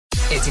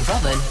It's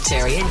Robin,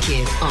 Terry and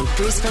Kip on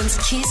Brisbane's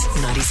Kiss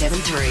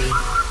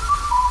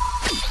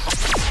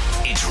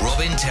 97.3. It's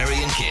Robin, Terry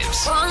and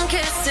Kip's One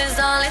kiss is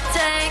all it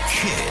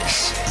takes.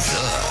 Kiss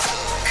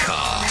the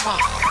Car.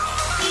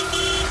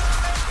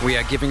 We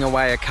are giving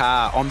away a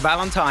car on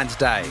Valentine's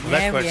Day. Well,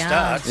 that's where it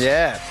starts.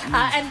 Yeah.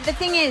 And the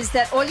thing is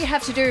that all you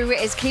have to do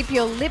is keep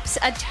your lips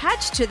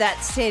attached to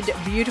that said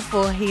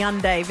beautiful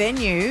Hyundai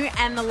Venue,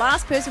 and the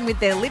last person with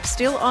their lips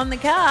still on the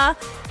car,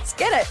 let's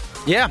get it.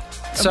 Yeah.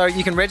 So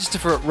you can register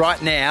for it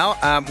right now.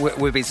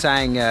 We've been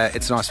saying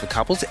it's nice for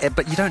couples,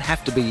 but you don't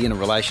have to be in a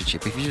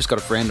relationship. If you've just got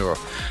a friend or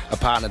a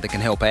partner that can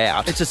help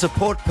out. It's a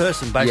support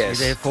person basically Yes.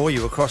 there for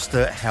you across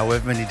the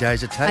however many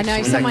days it takes I know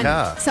in that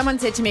car. someone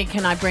said to me,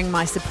 can I bring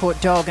my support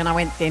dog? And I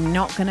went, they're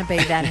not going to be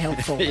that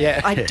helpful.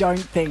 Yeah. I don't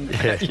think.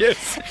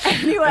 Yes.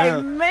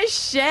 Anyway,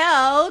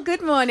 Michelle,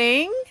 good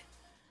morning.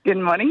 Good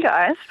morning,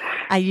 guys.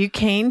 Are you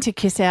keen to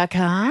kiss our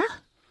car?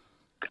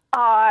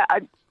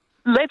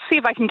 Let's see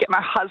if I can get my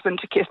husband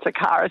to kiss the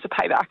car as a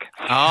payback.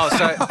 Oh,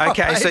 so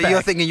okay. So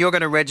you're thinking you're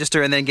going to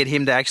register and then get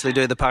him to actually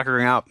do the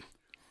puckering up.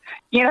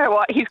 You know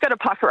what? He's got to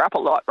pucker up a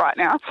lot right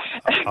now.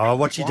 Oh,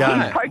 what's he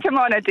done? His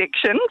Pokemon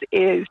addiction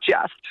is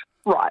just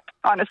right.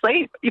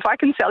 Honestly, if I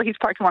can sell his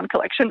Pokemon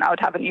collection, I would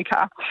have a new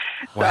car.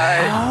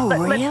 Wow. So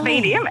let's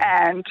meet him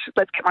and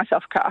let's get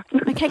myself a car.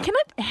 Okay,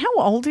 how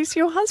old is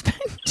your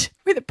husband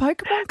with a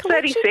Pokemon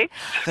collection? 36.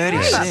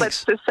 36. But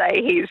let's just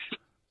say he's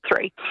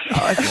 3.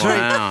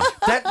 Wow.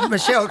 That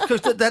Michelle,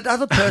 because that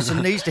other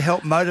person needs to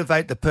help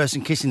motivate the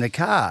person kissing the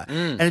car.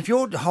 And if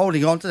you're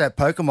holding on to that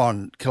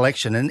Pokemon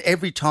collection, and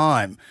every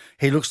time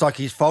he looks like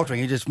he's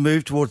faltering, you just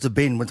move towards the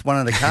bin with one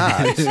of the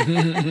cards,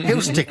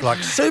 he'll stick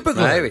like super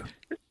glue. Maybe.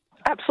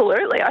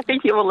 Absolutely. I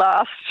think you will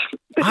last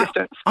the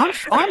distance.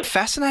 I'm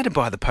fascinated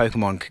by the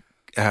Pokemon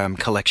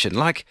collection.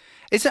 Like,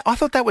 I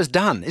thought that was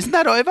done. Isn't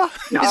that over?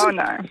 No.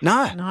 No.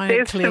 No,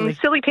 There's clearly. some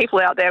silly people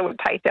out there who would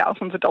pay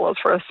thousands of dollars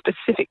for a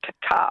specific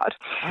card.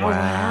 Oh,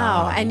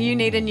 wow. And you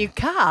need a new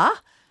car.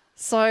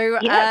 So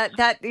Yes.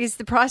 that is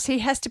the price he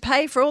has to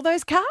pay for all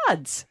those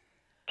cards.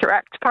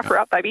 Correct. Pucker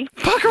up, baby.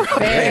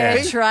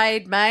 Fair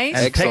trade, mate.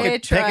 And Fair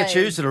peck a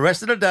choose for the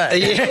rest of the day.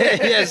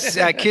 Yes.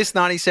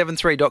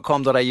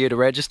 Kiss973.com.au to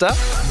register.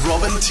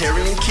 Robin,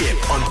 Terry and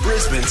Kip on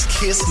Brisbane's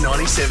Kiss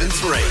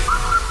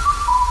 97.3.